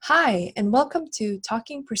Hi, and welcome to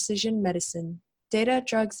Talking Precision Medicine, Data,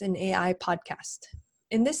 Drugs, and AI podcast.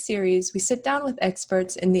 In this series, we sit down with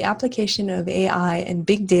experts in the application of AI and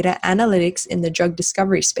big data analytics in the drug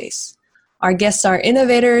discovery space. Our guests are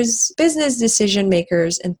innovators, business decision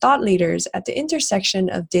makers, and thought leaders at the intersection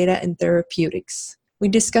of data and therapeutics. We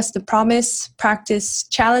discuss the promise, practice,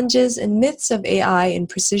 challenges, and myths of AI in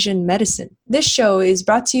precision medicine. This show is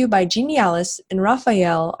brought to you by Genialis, and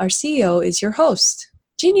Raphael, our CEO, is your host.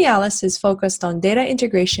 Genialis is focused on data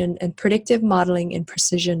integration and predictive modeling in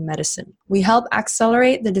precision medicine. We help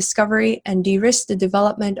accelerate the discovery and de-risk the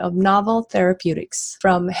development of novel therapeutics.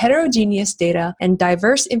 From heterogeneous data and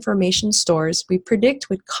diverse information stores, we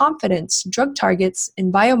predict with confidence drug targets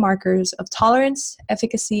and biomarkers of tolerance,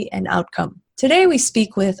 efficacy, and outcome. Today we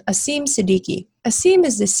speak with Asim Siddiqui. Asim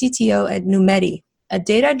is the CTO at Numedi, a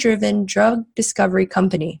data-driven drug discovery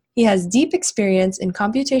company. He has deep experience in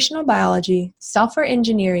computational biology, software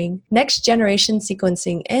engineering, next-generation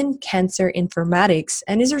sequencing, and cancer informatics,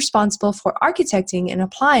 and is responsible for architecting and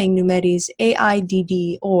applying Numedi's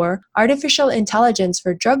AIDD, or Artificial Intelligence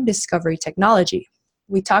for Drug Discovery technology.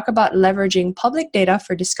 We talk about leveraging public data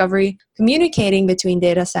for discovery, communicating between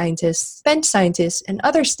data scientists, bench scientists, and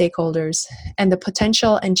other stakeholders, and the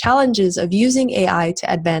potential and challenges of using AI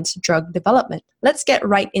to advance drug development. Let's get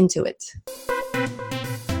right into it.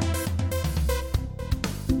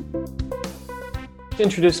 To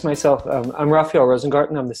introduce myself, I'm Raphael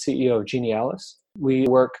Rosengarten. I'm the CEO of Genialis. We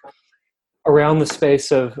work around the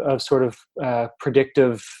space of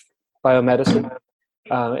predictive biomedicine.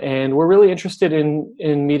 And we're really interested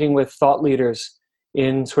in meeting with thought leaders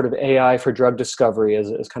in sort of AI for drug discovery as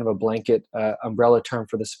kind of a blanket umbrella term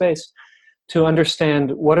for the space to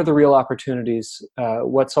understand what are the real opportunities,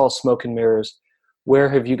 what's all smoke and mirrors, where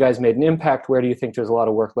have you guys made an impact, where do you think there's a lot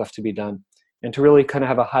of work left to be done, and to really kind of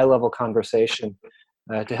have a high-level conversation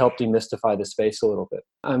to help demystify the space a little bit.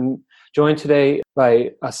 I'm joined today by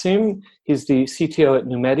Asim. He's the CTO at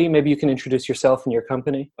Numedi. Maybe you can introduce yourself and your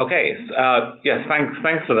company. Okay. Yes,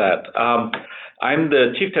 thanks for that. I'm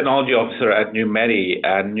the Chief Technology Officer at Numedi,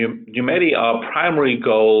 and Numedi, our primary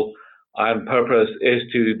goal and purpose is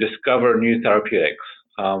to discover new therapeutics.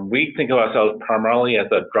 We think of ourselves primarily as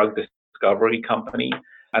a drug discovery company,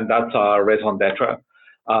 and that's our raison d'etre.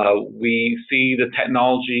 We see the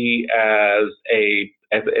technology as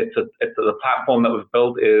the platform that we've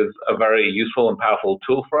built is a very useful and powerful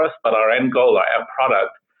tool for us, but our end goal, our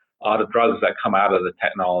product, are the drugs that come out of the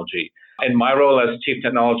technology. In my role as Chief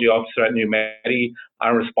Technology Officer at Numedi,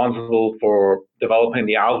 I'm responsible for developing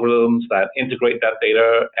the algorithms that integrate that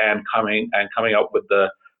data and coming up with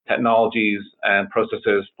the technologies and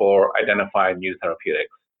processes for identifying new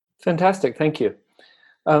therapeutics. Fantastic, thank you.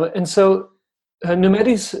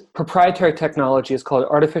 Numedi's proprietary technology is called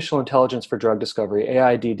Artificial Intelligence for Drug Discovery,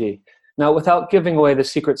 AIDD. Now, without giving away the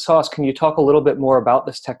secret sauce, can you talk a little bit more about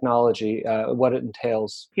this technology, what it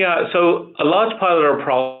entails? Yeah, so a large part of our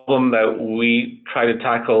problem that we try to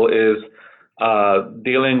tackle is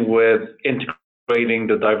dealing with integrating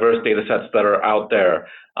the diverse data sets that are out there.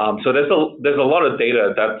 So there's a lot of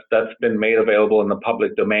data that's been made available in the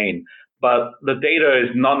public domain, but the data is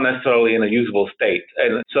not necessarily in a usable state.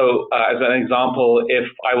 And so as an example, if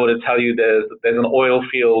I were to tell you there's an oil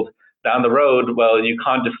field down the road, well, you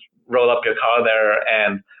can't just roll up your car there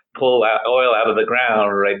and pull oil out of the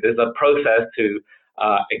ground, right? There's a process to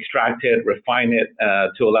extract it, refine it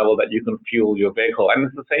to a level that you can fuel your vehicle. And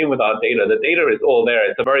it's the same with our data. The data is all there.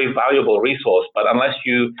 It's a very valuable resource, but unless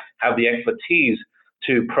you have the expertise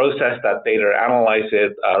to process that data, analyze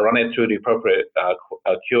it, run it through the appropriate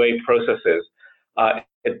QA processes,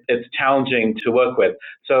 it's challenging to work with.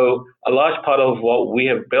 So a large part of what we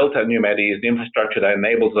have built at Numedi is the infrastructure that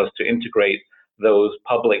enables us to integrate those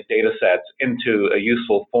public data sets into a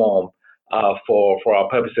useful form for our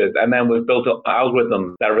purposes. And then we've built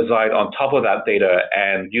algorithms that reside on top of that data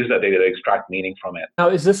and use that data to extract meaning from it. Now,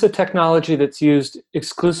 is this a technology that's used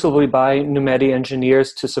exclusively by Numedi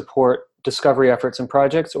engineers to support discovery efforts and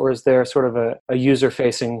projects, or is there sort of a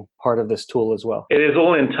user-facing part of this tool as well? It is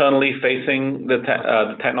all internally facing the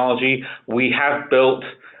technology. We have built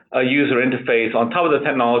a user interface on top of the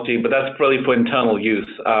technology, but that's really for internal use.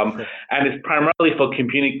 And it's primarily for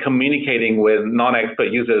communicating with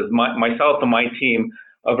non-expert users. Myself and my team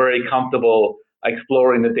are very comfortable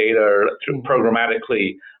exploring the data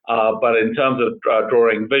programmatically, but in terms of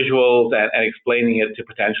drawing visuals and explaining it to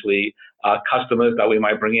potentially customers that we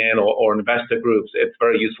might bring in or investor groups, it's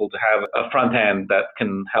very useful to have a front end that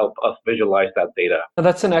can help us visualize that data.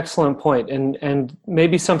 That's an excellent point. And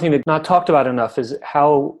maybe something that's not talked about enough is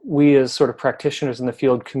how we as sort of practitioners in the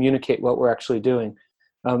field communicate what we're actually doing.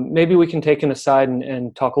 Maybe we can take an aside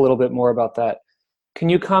and talk a little bit more about that. Can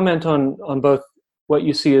you comment on both what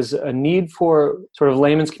you see as a need for sort of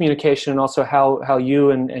layman's communication and also how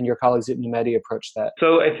you and your colleagues at Numeti approach that?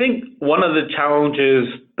 So I think one of the challenges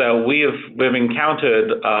that we've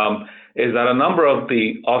encountered is that a number of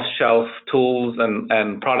the off-shelf tools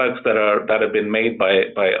and products that have been made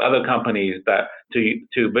by other companies that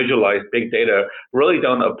to visualize big data really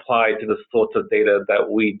don't apply to the sorts of data that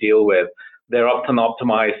we deal with. They're often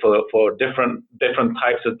optimized for different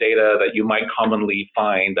types of data that you might commonly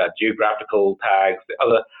find, geographical tags,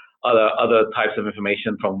 other types of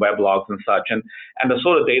information from weblogs and such. And the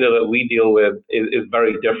sort of data that we deal with is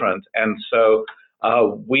very different. And so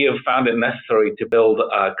we have found it necessary to build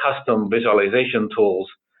custom visualization tools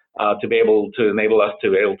to be able to enable us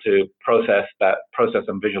to be able to process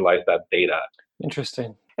and visualize that data.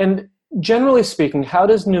 Interesting. And generally speaking, how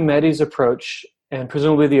does Numeti's approach, and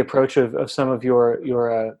presumably the approach of some of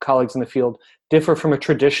your colleagues in the field, differ from a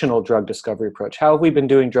traditional drug discovery approach? How have we been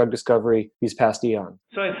doing drug discovery these past eons?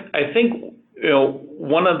 So I think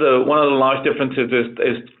one of the large differences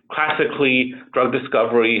is classically drug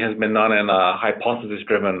discovery has been done in a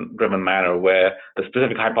hypothesis-driven manner, where the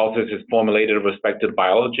specific hypothesis is formulated with respect to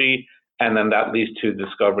biology, and then that leads to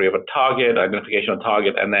discovery of a target, identification of a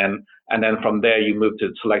target, and then from there you move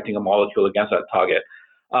to selecting a molecule against that target.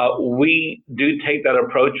 We do take that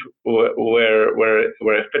approach where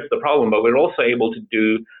it fits the problem, but we're also able to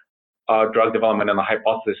do drug development in a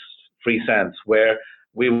hypothesis-free sense, where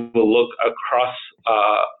we will look across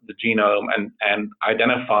the genome and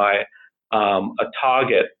identify a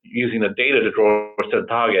target using the data to draw to the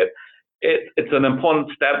target. It's an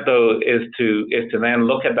important step, though, is to then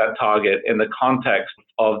look at that target in the context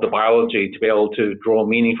of the biology to be able to draw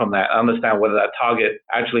meaning from that, understand whether that target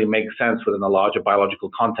actually makes sense within a larger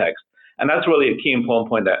biological context. And that's really a key important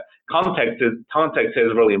point, that context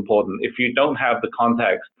is really important. If you don't have the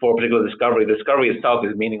context for a particular discovery, the discovery itself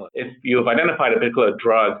is meaningless. If you've identified a particular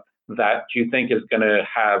drug that you think is going to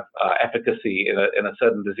have efficacy in a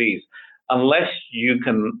certain disease, unless you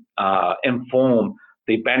can inform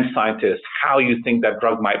the bench scientists how you think that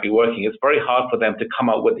drug might be working, it's very hard for them to come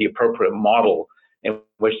up with the appropriate model in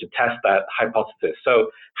which to test that hypothesis.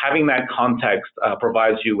 So having that context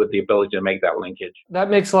provides you with the ability to make that linkage.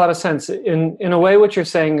 That makes a lot of sense. In a way, what you're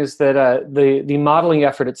saying is that the modeling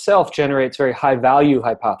effort itself generates very high value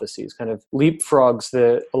hypotheses, kind of leapfrogs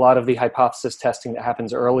a lot of the hypothesis testing that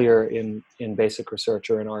happens earlier in basic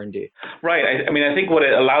research or in R&D. Right. I think what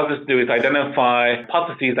it allows us to do is identify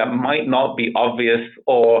hypotheses that might not be obvious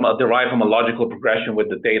or derive from a logical progression with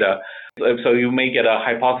the data. So you may get a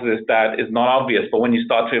hypothesis that is not obvious, but when you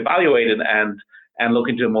start to evaluate it and look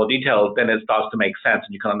into more details, then it starts to make sense,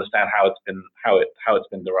 and you can understand how it's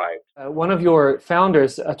been derived. One of your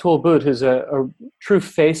founders, Atul Butt, who's a true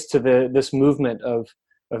face to this movement of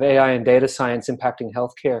AI and data science impacting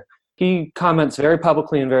healthcare, he comments very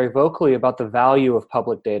publicly and very vocally about the value of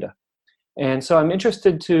public data. And so I'm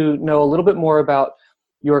interested to know a little bit more about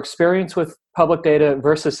your experience with public data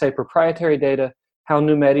versus, say, proprietary data, how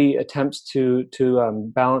Numeti attempts to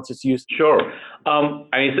balance its use. Sure.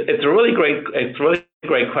 It's a really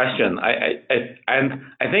great question.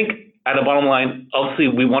 I think at the bottom line, obviously,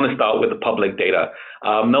 we want to start with the public data.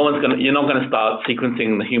 You're not going to start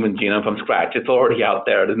sequencing the human genome from scratch. It's already out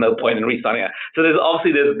there. There's no point in restarting it. So there's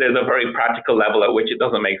a very practical level at which it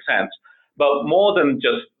doesn't make sense. But more than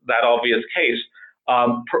just that obvious case,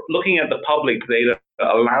 looking at the public data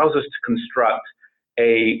allows us to construct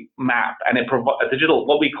a map, and it provides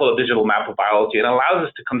what we call a digital map of biology. It allows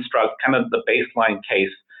us to construct kind of the baseline case,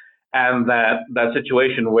 and that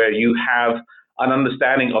situation where you have an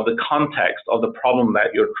understanding of the context of the problem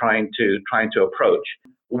that you're trying to approach.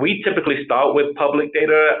 We typically start with public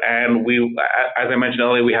data, and as I mentioned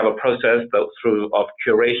earlier, we have a process of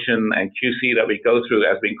curation and QC that we go through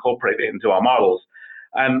as we incorporate it into our models.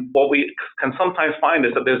 And what we can sometimes find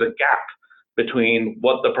is that there's a gap between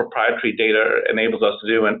what the proprietary data enables us to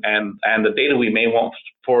do and the data we may want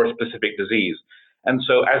for a specific disease. And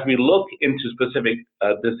so as we look into specific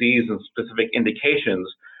disease and specific indications,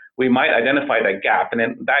 we might identify that gap. And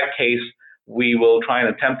in that case, we will try and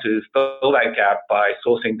attempt to fill that gap by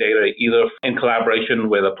sourcing data either in collaboration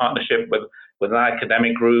with a partnership with an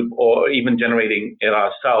academic group, or even generating it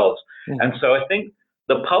ourselves. Mm-hmm. And so I think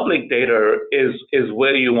the public data is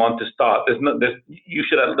where you want to start. You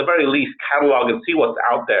should at the very least catalog and see what's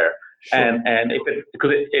out there. Sure. And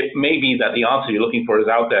because it may be that the answer you're looking for is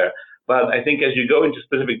out there. But I think as you go into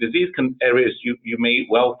specific disease areas, you may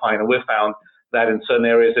well find, and we've found that in certain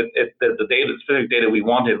areas, the specific data we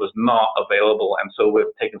wanted was not available. And so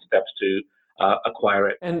we've taken steps to acquire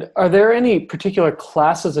it. And are there any particular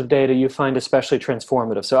classes of data you find especially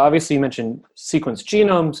transformative? So obviously you mentioned sequenced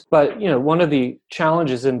genomes, but one of the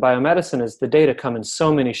challenges in biomedicine is the data come in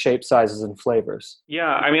so many shape sizes and flavors. Yeah,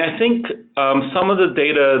 I mean, I think some of the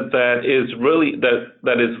data that is really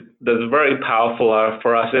that's very powerful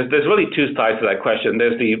for us is there's really two sides to that question.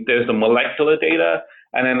 There's the molecular data,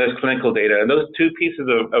 and then there's clinical data, and those two pieces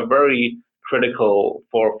are very critical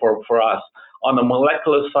for us. On the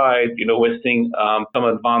molecular side, we're seeing some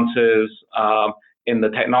advances in the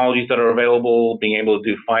technologies that are available, being able to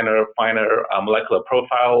do finer molecular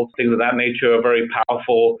profiles, things of that nature are very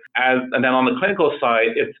powerful. And then on the clinical side,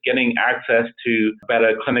 it's getting access to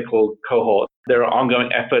better clinical cohorts. There are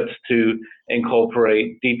ongoing efforts to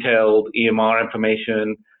incorporate detailed EMR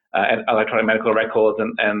information, and electronic medical records,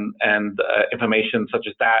 and information such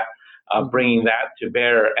as that, bringing that to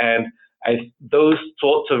bear. And those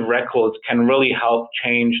sorts of records can really help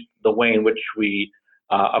change the way in which we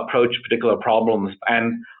approach particular problems.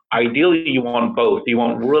 And ideally, you want both. You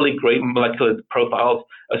want really great molecular profiles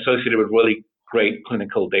associated with really great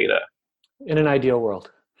clinical data. In an ideal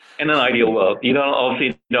world. In an ideal world. You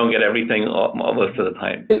don't get everything most of the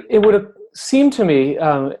time. It would have seemed to me,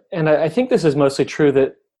 and I think this is mostly true,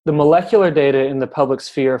 that the molecular data in the public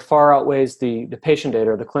sphere far outweighs the patient data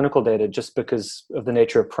or the clinical data just because of the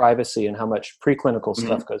nature of privacy and how much preclinical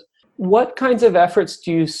stuff goes. What kinds of efforts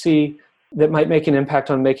do you see that might make an impact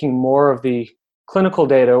on making more of the clinical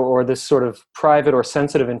data or this sort of private or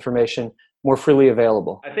sensitive information more freely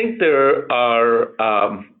available? I think there are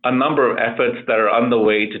a number of efforts that are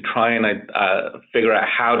underway to try and figure out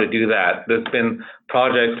how to do that. There's been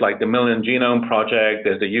projects like the Million Genome Project,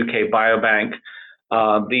 there's the UK Biobank.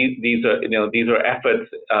 These are efforts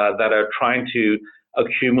that are trying to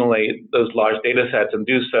accumulate those large data sets and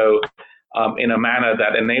do so in a manner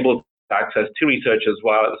that enables access to researchers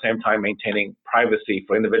while at the same time maintaining privacy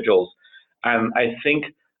for individuals. And I think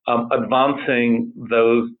advancing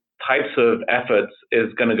those types of efforts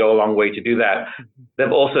is going to go a long way to do that. There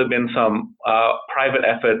have also been some private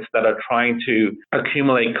efforts that are trying to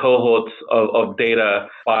accumulate cohorts of data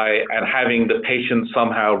and having the patients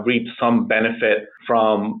somehow reap some benefit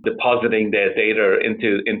from depositing their data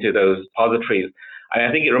into those repositories. And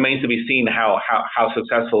I think it remains to be seen how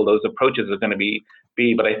successful those approaches are going to be.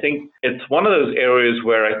 But I think it's one of those areas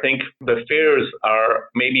where I think the fears are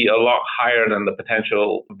maybe a lot higher than the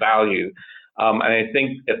potential value. And I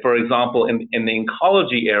think, for example, in the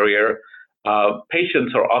oncology area,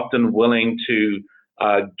 patients are often willing to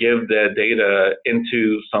give their data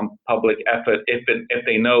into some public effort if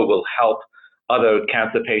they know it will help other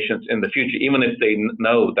cancer patients in the future, even if they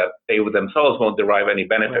know that they themselves won't derive any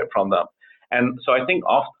benefit from them. And so I think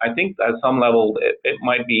at some level it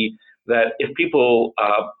might be that if people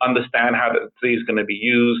understand how the disease is going to be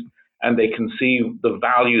used and they can see the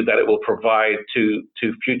value that it will provide to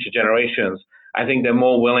future generations, I think they're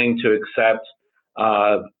more willing to accept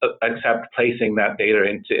placing that data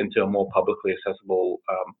into a more publicly accessible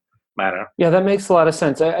manner. Yeah, that makes a lot of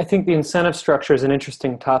sense. I think the incentive structure is an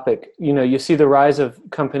interesting topic. You see the rise of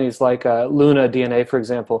companies like Luna DNA, for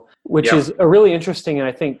example, which is a really interesting and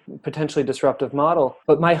I think potentially disruptive model.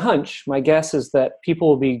 But my guess is that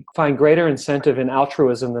people will find greater incentive in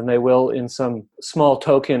altruism than they will in some small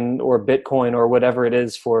token or Bitcoin or whatever it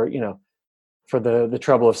is for the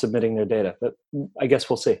trouble of submitting their data. But I guess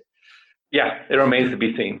we'll see. Yeah, it remains to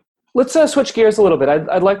be seen. Let's switch gears a little bit.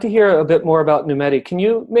 I'd like to hear a bit more about Numeti. Can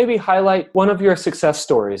you maybe highlight one of your success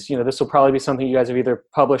stories? This will probably be something you guys have either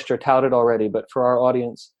published or touted already, but for our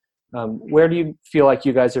audience, where do you feel like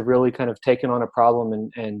you guys have really kind of taken on a problem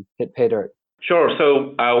and hit pay dirt? Sure.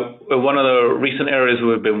 So one of the recent areas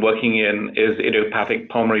we've been working in is idiopathic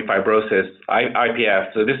pulmonary fibrosis,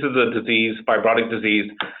 IPF. So this is a disease, fibrotic disease,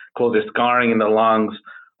 called the scarring in the lungs.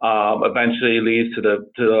 Eventually leads to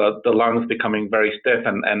the lungs becoming very stiff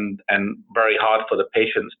and very hard for the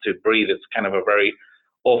patients to breathe. It's kind of a very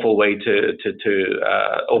awful way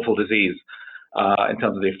awful disease in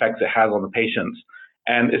terms of the effects it has on the patients.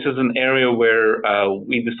 And this is an area where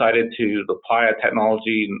we decided to apply our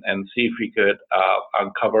technology and see if we could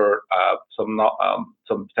uncover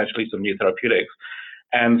some potentially some new therapeutics.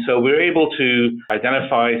 And so we're able to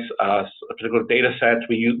identify a particular data set.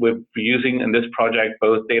 We're using in this project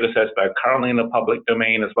both data sets that are currently in the public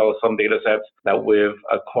domain as well as some data sets that we've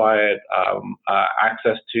acquired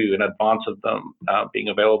access to in advance of them being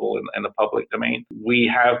available in the public domain.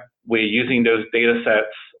 We're using those data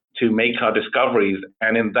sets to make our discoveries.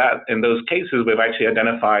 And in those cases, we've actually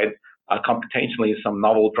identified computationally some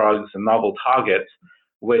novel drugs and novel targets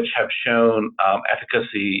which have shown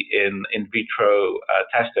efficacy in vitro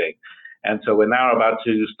testing. And so we're now about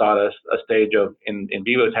to start a stage of in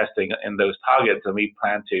vivo testing in those targets, and we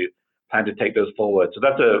plan to take those forward. So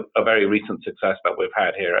that's a very recent success that we've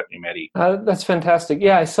had here at NewMedi. That's fantastic.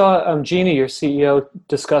 Yeah, I saw Jeannie, your CEO,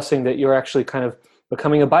 discussing that you're actually kind of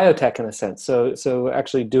becoming a biotech in a sense. So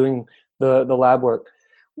actually doing the lab work.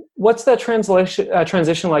 What's that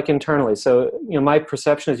transition like internally? So, my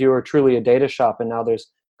perception is you were truly a data shop, and now there's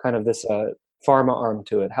kind of this pharma arm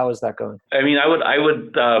to it. How is that going? I mean, I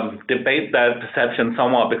would debate that perception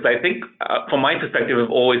somewhat, because I think, from my perspective, we've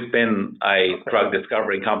always been a drug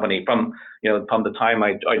discovery company. From the time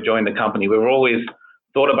I joined the company, we've always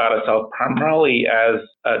thought about ourselves primarily as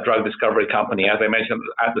a drug discovery company. As I mentioned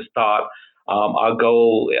at the start, our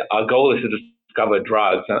goal is to discover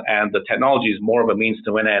drugs, and the technology is more of a means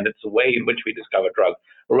to an end. It's a way in which we discover drugs.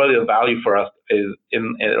 But really, the value for us is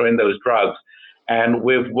in those drugs. And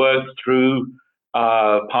we've worked through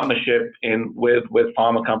partnership with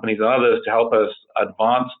pharma companies and others to help us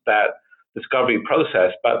advance that discovery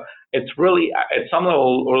process. But I don't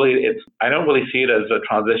really see it as a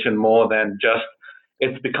transition more than just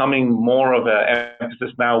it's becoming more of an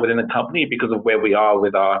emphasis now within the company because of where we are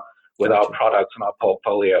with our products and our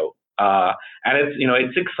portfolio. And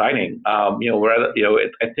it's exciting. I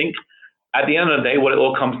think at the end of the day, what it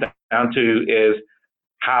all comes down to is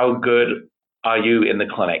how good are you in the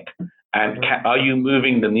clinic, and are you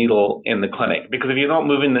moving the needle in the clinic? Because if you're not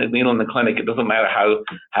moving the needle in the clinic, it doesn't matter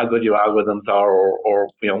how good your algorithms are or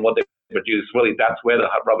what they produce. Really, that's where the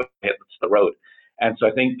rubber hits the road. And so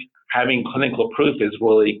I think having clinical proof is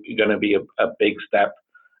really going to be a big step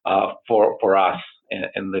for us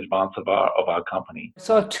in the advance of our company. I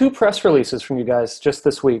saw 2 press releases from you guys just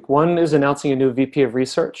this week. One is announcing a new VP of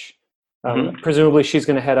research. Presumably she's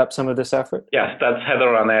going to head up some of this effort? Yes, that's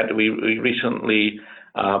Heather Arnett. We recently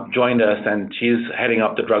joined us, and she's heading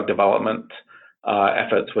up the drug development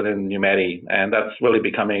efforts within NewMedi, and that's really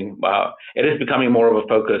becoming more of a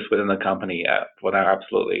focus within the company for now,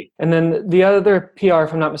 absolutely. And then the other PR,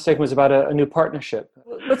 if I'm not mistaken, was about a new partnership.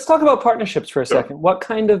 Let's talk about partnerships for a second. What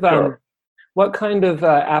kind of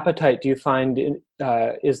appetite do you find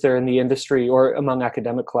is there in the industry or among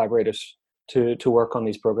academic collaborators to work on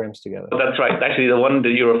these programs together? That's right. Actually, the one that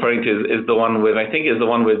you're referring to is the one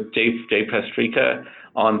with Jay Pestrika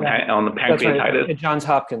on the pancreatitis. Right. At Johns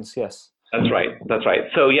Hopkins, yes. That's right.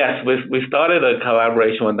 So yes, we started a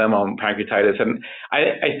collaboration with them on pancreatitis, and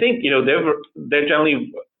I think they're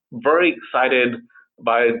generally very excited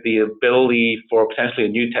by the ability for potentially a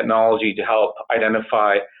new technology to help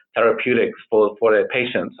identify therapeutics for their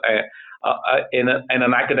patients. In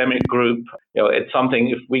an academic group, it's something,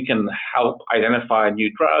 if we can help identify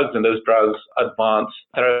new drugs and those drugs advance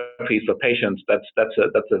therapies for patients, that's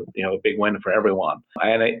a big win for everyone.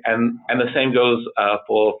 And the same goes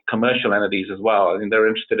for commercial entities as well. I mean, they're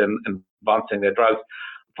interested in advancing their drugs.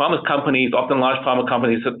 Pharma companies, often large pharma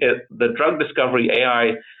companies, the drug discovery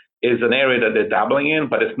AI is an area that they're dabbling in,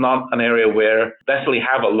 but it's not an area where they necessarily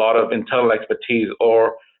have a lot of internal expertise,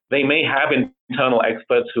 or they may have internal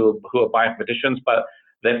experts who are bioinformaticians, but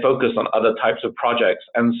they're focused on other types of projects.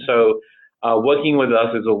 And so working with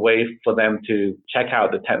us is a way for them to check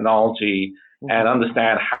out the technology and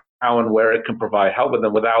understand how and where it can provide help with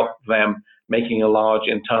them without them making a large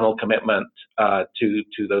internal commitment to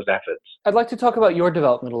those efforts. I'd like to talk about your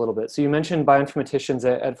development a little bit. So you mentioned bioinformaticians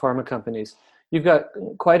at pharma companies. You've got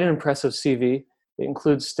quite an impressive CV. It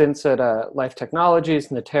includes stints at Life Technologies,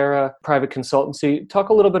 Natera, private consultancy. Talk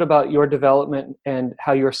a little bit about your development and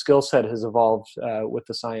how your skill set has evolved with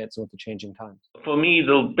the science and with the changing times. For me,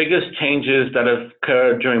 the biggest changes that have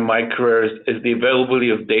occurred during my career is the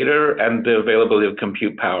availability of data and the availability of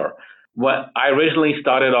compute power. I originally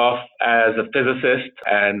started off as a physicist,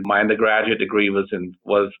 and my undergraduate degree was in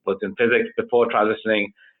physics before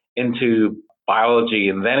transitioning into biology,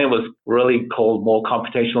 and then it was really called more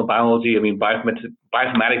computational biology. I mean,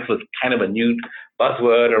 bioinformatics was kind of a new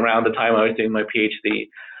buzzword around the time I was doing my PhD,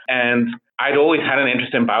 and I'd always had an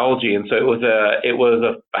interest in biology, and so it was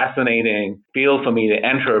a fascinating field for me to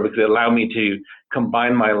enter because it allowed me to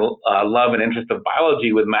combine my love and interest of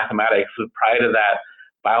biology with mathematics. So prior to that,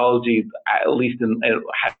 biology, at least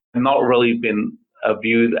had not really been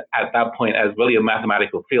viewed at that point as really a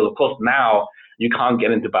mathematical field. Of course, now you can't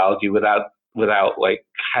get into biology without like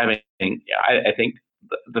having, I think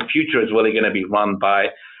the future is really going to be run by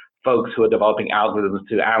folks who are developing algorithms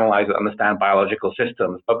to analyze and understand biological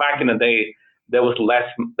systems. But back in the day, there was less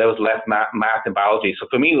math in biology. So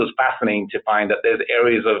for me, it was fascinating to find that there's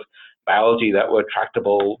areas of biology that were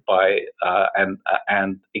tractable by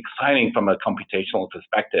and exciting from a computational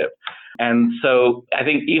perspective. And so I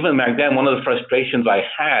think even back then, one of the frustrations I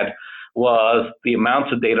had was the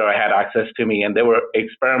amounts of data I had access to me. And there were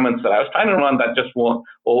experiments that I was trying to run that just weren't,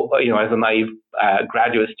 as a naive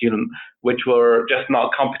graduate student, which were just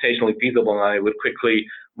not computationally feasible. And I would quickly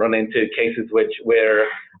run into cases where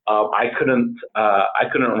I couldn't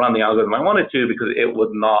run the algorithm I wanted to because it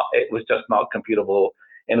was just not computable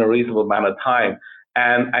in a reasonable amount of time.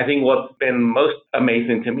 And I think what's been most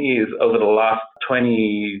amazing to me is over the last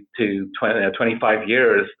 20 to 25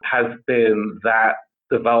 years has been that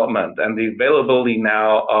development and the availability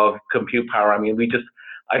now of compute power. I mean,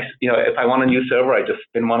 if I want a new server, I just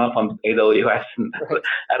spin one up on AWS and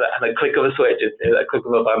at a click of a switch, a click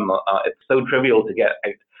of a button. It's so trivial to get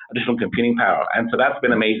additional computing power. And so that's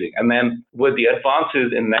been amazing. And then with the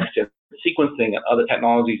advances in next-gen sequencing and other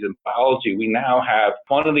technologies in biology, we now have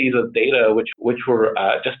quantities of data which were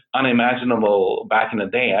just unimaginable back in the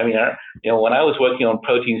day. I mean, when I was working on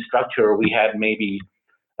protein structure, we had maybe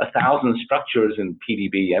 1,000 structures in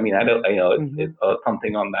PDB. I mean, it's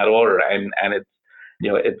something on that order, and it's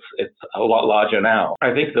a lot larger now.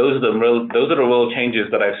 I think those are the real changes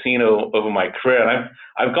that I've seen over my career, and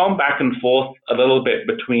I've gone back and forth a little bit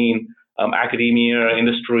between academia,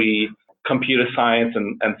 industry, computer science,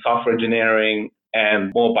 and software engineering,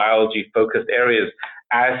 and more biology-focused areas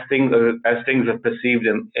as things are perceived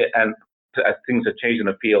and as things have changed in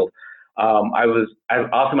the field.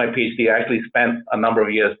 After my PhD, I actually spent a number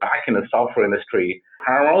of years back in the software industry,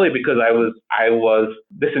 primarily because I was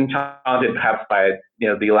disenchanted perhaps by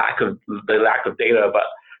the lack of data, but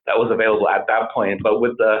that was available at that point. But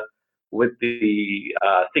with the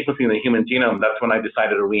sequencing of the human genome, that's when I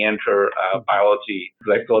decided to re-enter biology,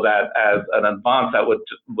 because I saw that as an advance that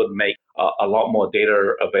would make a lot more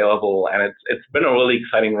data available, and it's been a really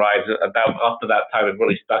exciting ride. After that time, I've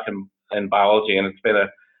really stuck in biology, and it's been a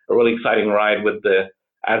really exciting ride with the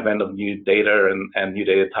advent of new data and new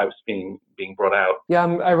data types being brought out. Yeah,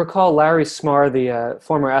 I recall Larry Smarr, the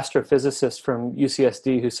former astrophysicist from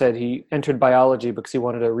UCSD, who said he entered biology because he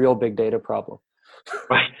wanted a real big data problem.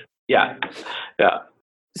 Right. Yeah.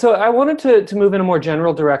 So I wanted to move in a more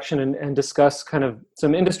general direction and discuss kind of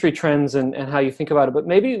some industry trends and how you think about it. But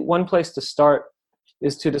maybe one place to start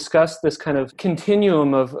is to discuss this kind of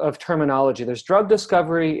continuum of terminology. There's drug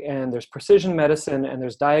discovery, and there's precision medicine, and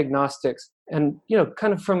there's diagnostics. And,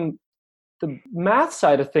 kind of from the math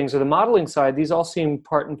side of things or the modeling side, these all seem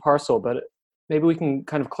part and parcel, but maybe we can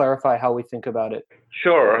kind of clarify how we think about it.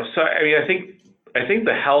 Sure. So, I mean, I think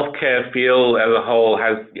the healthcare field as a whole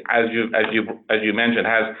has, as you mentioned,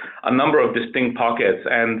 has a number of distinct pockets,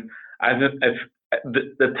 and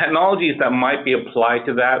the technologies that might be applied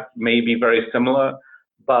to that may be very similar,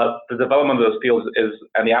 but the development of those fields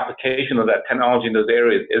and the application of that technology in those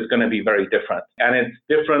areas is going to be very different. And it's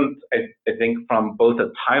different, I think, from both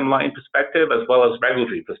a timeline perspective as well as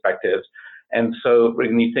regulatory perspectives. And so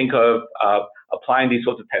when you think of applying these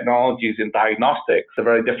sorts of technologies in diagnostics, a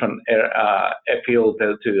very different field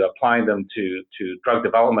to applying them to drug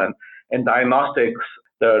development. In diagnostics,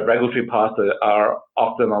 the regulatory paths are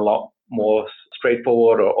often a lot more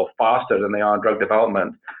straightforward or faster than they are in drug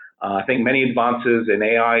development. I think many advances in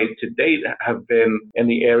AI to date have been in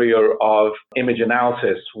the area of image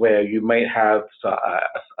analysis, where you may have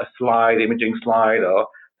a imaging slide, or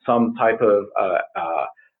some type of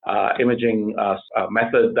imaging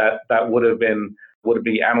method that would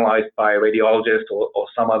be analyzed by a radiologist or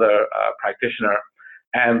some other practitioner.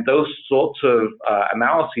 And those sorts of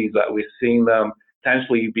analyses that we're seeing them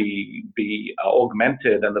potentially be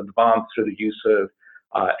augmented and advanced through the use of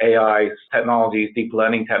AI technologies, deep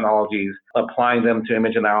learning technologies, applying them to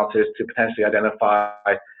image analysis to potentially identify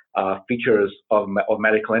features of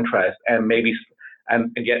medical interest, and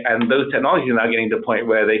those technologies are now getting to the point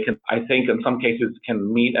where they can, I think, in some cases,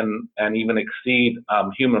 can meet and even exceed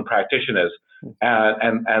human practitioners.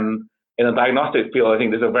 And in the diagnostic field, I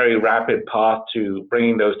think there's a very rapid path to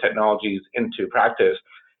bringing those technologies into practice.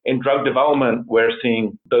 In drug development, we're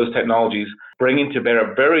seeing those technologies bringing to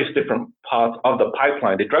bear various different parts of the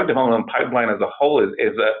pipeline. The drug development pipeline as a whole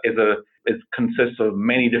consists of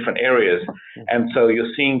many different areas, and so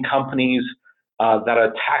you're seeing companies that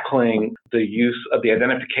are tackling the use of the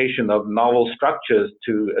identification of novel structures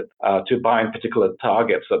to bind particular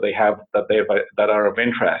targets that are of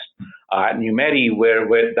interest. At NuMedi, where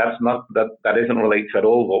that isn't related to at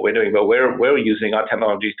all what we're doing, but we're using our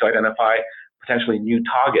technologies to identify potentially new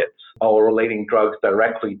targets or relating drugs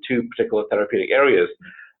directly to particular therapeutic areas.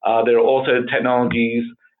 There are also technologies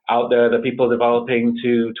out there that people are developing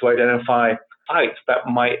to identify sites that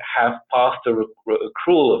might have faster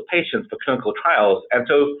accrual of patients for clinical trials. And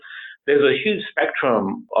so there's a huge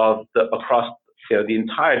spectrum across the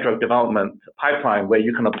entire drug development pipeline where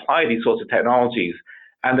you can apply these sorts of technologies.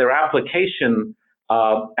 and their application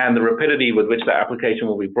and the rapidity with which that application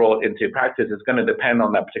will be brought into practice is going to depend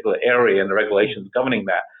on that particular area and the regulations governing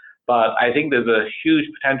that. But I think there's a huge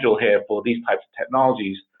potential here for these types of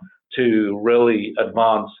technologies to really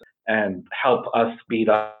advance and help us speed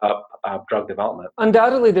up drug development.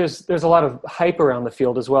 Undoubtedly, there's a lot of hype around the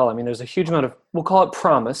field as well. I mean, there's a huge amount of, we'll call it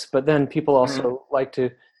promise, but then people also like to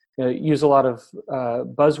use a lot of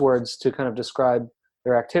buzzwords to kind of describe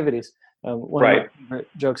their activities. One of my favorite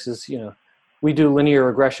jokes is, we do linear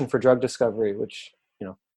regression for drug discovery, which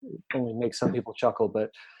only makes some people chuckle.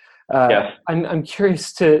 But yes. I'm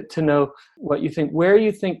curious to know what you think. Where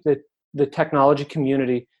you think that the technology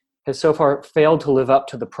community has so far failed to live up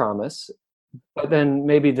to the promise, but then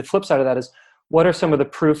maybe the flip side of that is, what are some of the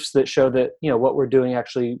proofs that show that what we're doing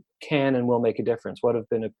actually can and will make a difference? What have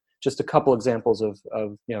been just a couple examples of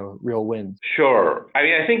real wins? Sure. I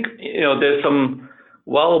mean, I think there's some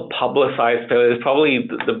well-publicized failures. Probably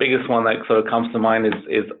the biggest one that sort of comes to mind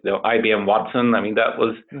is IBM Watson. I mean, that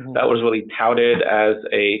was really touted as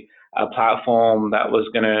a platform that was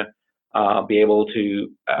going to be able to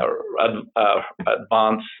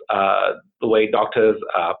advance the way doctors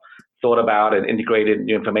thought about and integrated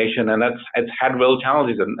new information, and it's had real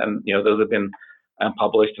challenges, and those have been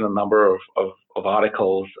published in a number of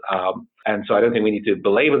articles, and so I don't think we need to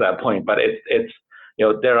belabor that point. But it's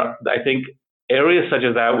there are, I think, areas such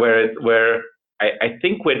as that where I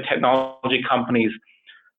think where technology companies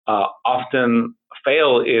often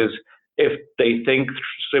fail is if they think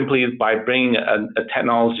simply by bringing a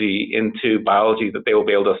technology into biology that they will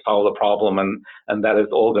be able to solve the problem, and that is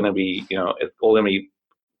all going to be it's all going to be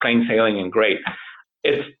plain sailing and great.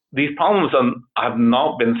 These problems have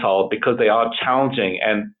not been solved because they are challenging,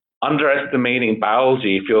 and underestimating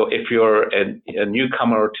biology, if you're a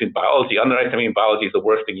newcomer to biology, underestimating biology is the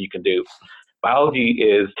worst thing you can do. Biology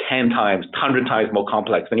is 10 times, 100 times more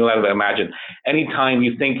complex than you'll ever imagine. Anytime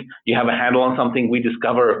you think you have a handle on something, we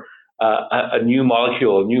discover a new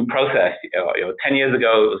molecule, a new process. 10 years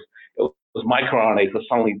ago, it was microRNAs were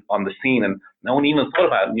suddenly on the scene, and no one even thought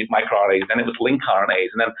about microRNAs. Then it was link RNAs,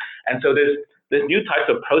 and so there's new types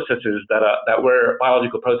of processes that we're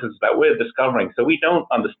biological processes that we're discovering. So we don't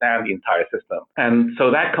understand the entire system, and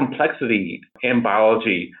so that complexity in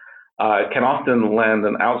biology can often lend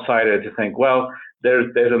an outsider to think, well,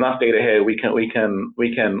 there's enough data here, we can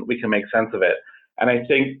make sense of it. And I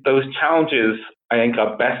think those challenges, I think,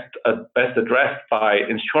 are best addressed by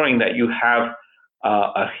ensuring that you have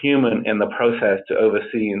a human in the process to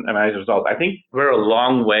oversee and manage results. I think we're a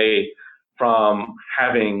long way from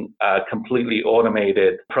having a completely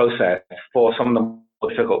automated process for some of the more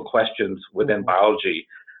difficult questions within biology.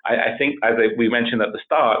 I think, as we mentioned at the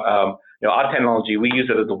start, our technology, we use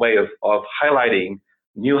it as a way of highlighting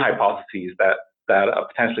new hypotheses that are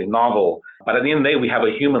potentially novel. But at the end of the day, we have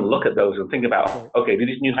a human look at those and think about, okay, do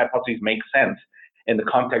these new hypotheses make sense in the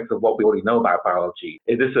context of what we already know about biology?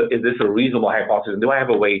 Is this a reasonable hypothesis? And do I have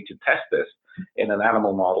a way to test this in an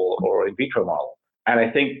animal model or in vitro model? And I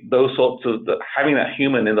think those sorts of having that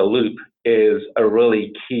human in the loop is a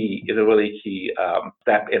really key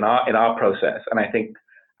step in our process. And I think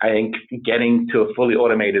getting to a fully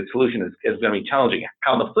automated solution is going to be challenging.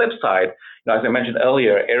 On the flip side, as I mentioned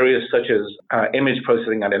earlier, areas such as image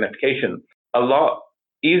processing identification, a lot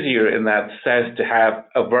easier in that sense to have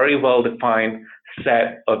a very well-defined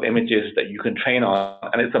set of images that you can train on,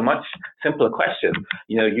 and it's a much simpler question,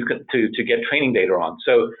 you can to get training data on.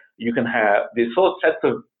 So you can have these sets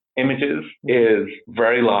of images is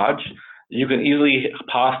very large. You can easily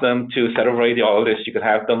pass them to a set of radiologists. You can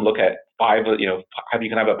have them look at you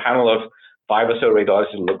can have a panel of 5 or so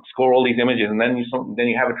radiologists score all these images, and then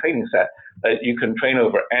you have a training set that you can train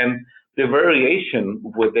over. And the variation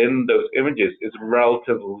within those images is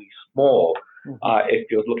relatively small if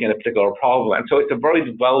you're looking at a particular problem. And so it's a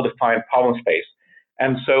very well-defined problem space.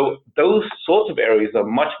 And so those sorts of areas are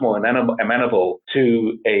much more amenable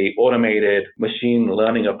to a automated machine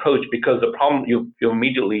learning approach, because the problem, you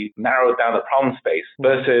immediately narrow down the problem space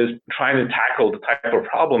versus trying to tackle the type of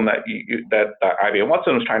problem that IBM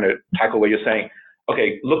Watson was trying to tackle, where you're saying,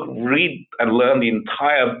 okay, look, read and learn the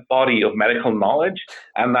entire body of medical knowledge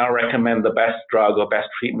and now recommend the best drug or best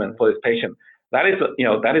treatment for this patient. That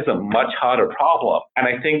is a much harder problem. And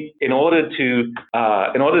I think in order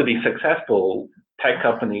to be successful, tech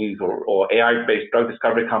companies or AI-based drug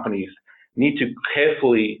discovery companies need to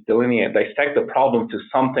carefully dissect the problem to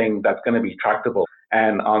something that's going to be tractable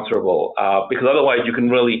and answerable, because otherwise you can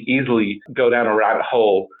really easily go down a rabbit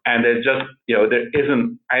hole. And there's just,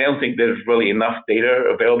 I don't think there's really enough data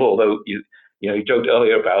available, although you joked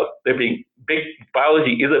earlier about there being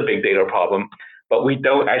biology is a big data problem, but we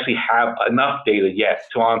don't actually have enough data yet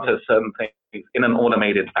to answer certain things in an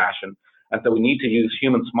automated fashion. And so we need to use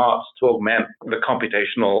human smarts to augment the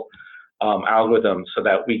computational algorithms so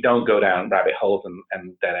that we don't go down rabbit holes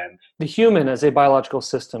and dead ends. The human as a biological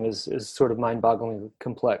system is sort of mind-bogglingly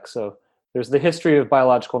complex. So there's the history of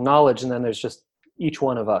biological knowledge, and then there's just each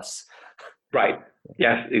one of us. Right.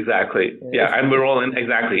 Yes, exactly. Yeah, and we're all and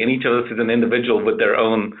each of us is an individual with their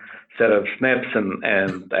own set of SNPs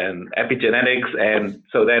and epigenetics, and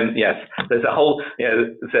so then yes, there's a whole. I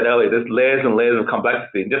said earlier, there's layers and layers of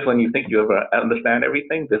complexity, and just when you think you ever understand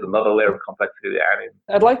everything, there's another layer of complexity to add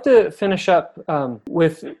in. I'd like to finish up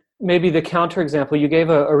with maybe the counterexample. You gave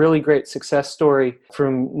a really great success story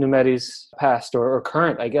from Numeti's past or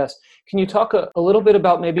current, I guess. Can you talk a little bit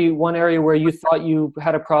about maybe one area where you thought you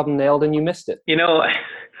had a problem nailed and you missed it?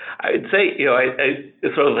 I would say,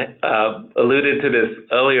 I sort of alluded to this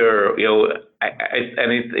earlier, I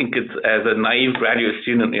think it's as a naive graduate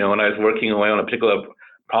student, when I was working away on a particular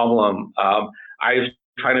problem, I was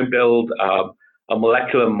trying to build a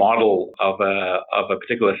molecular model of a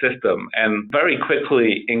particular system, and very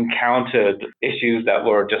quickly encountered issues that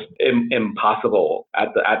were just impossible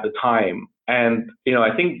at the time. And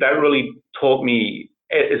I think that really taught me.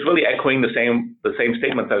 It's really echoing the same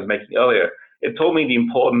statements I was making earlier. It taught me the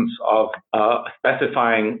importance of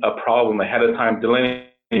specifying a problem ahead of time,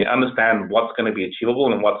 delineating, understand what's going to be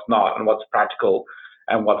achievable and what's not, and what's practical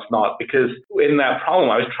and what's not. Because in that problem,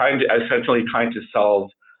 I was essentially trying to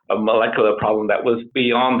solve a molecular problem that was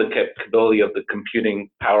beyond the capability of the computing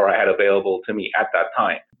power I had available to me at that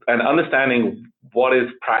time. And understanding what is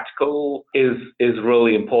practical is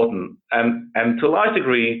really important. And to a large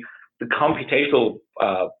degree, the computational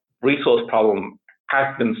resource problem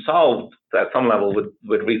has been solved at some level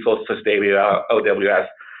with resource such as OWS.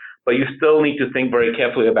 But you still need to think very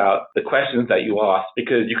carefully about the questions that you ask,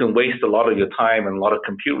 because you can waste a lot of your time and a lot of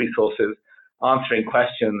compute resources answering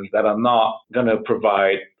questions that are not going to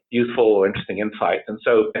provide useful or interesting insights. And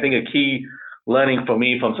so I think a key learning for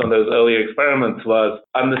me from some of those earlier experiments was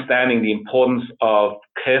understanding the importance of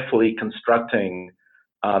carefully constructing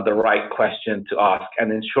the right question to ask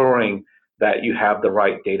and ensuring that you have the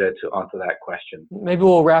right data to answer that question. Maybe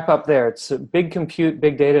we'll wrap up there. It's a big compute,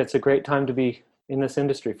 big data. It's a great time to be in this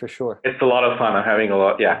industry for sure. It's a lot of fun.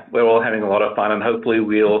 We're all having a lot of fun, and hopefully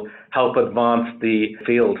we'll help advance the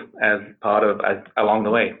field along the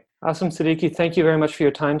way. Awesome, Siddiqui. Thank you very much for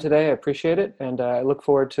your time today. I appreciate it, and I look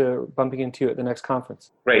forward to bumping into you at the next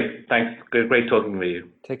conference. Great. Thanks. Great talking with you.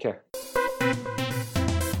 Take care.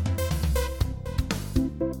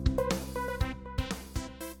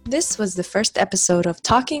 This was the first episode of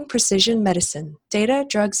Talking Precision Medicine, Data,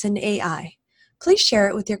 Drugs, and AI. Please share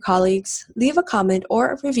it with your colleagues, leave a comment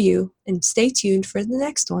or a review, and stay tuned for the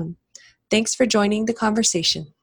next one. Thanks for joining the conversation.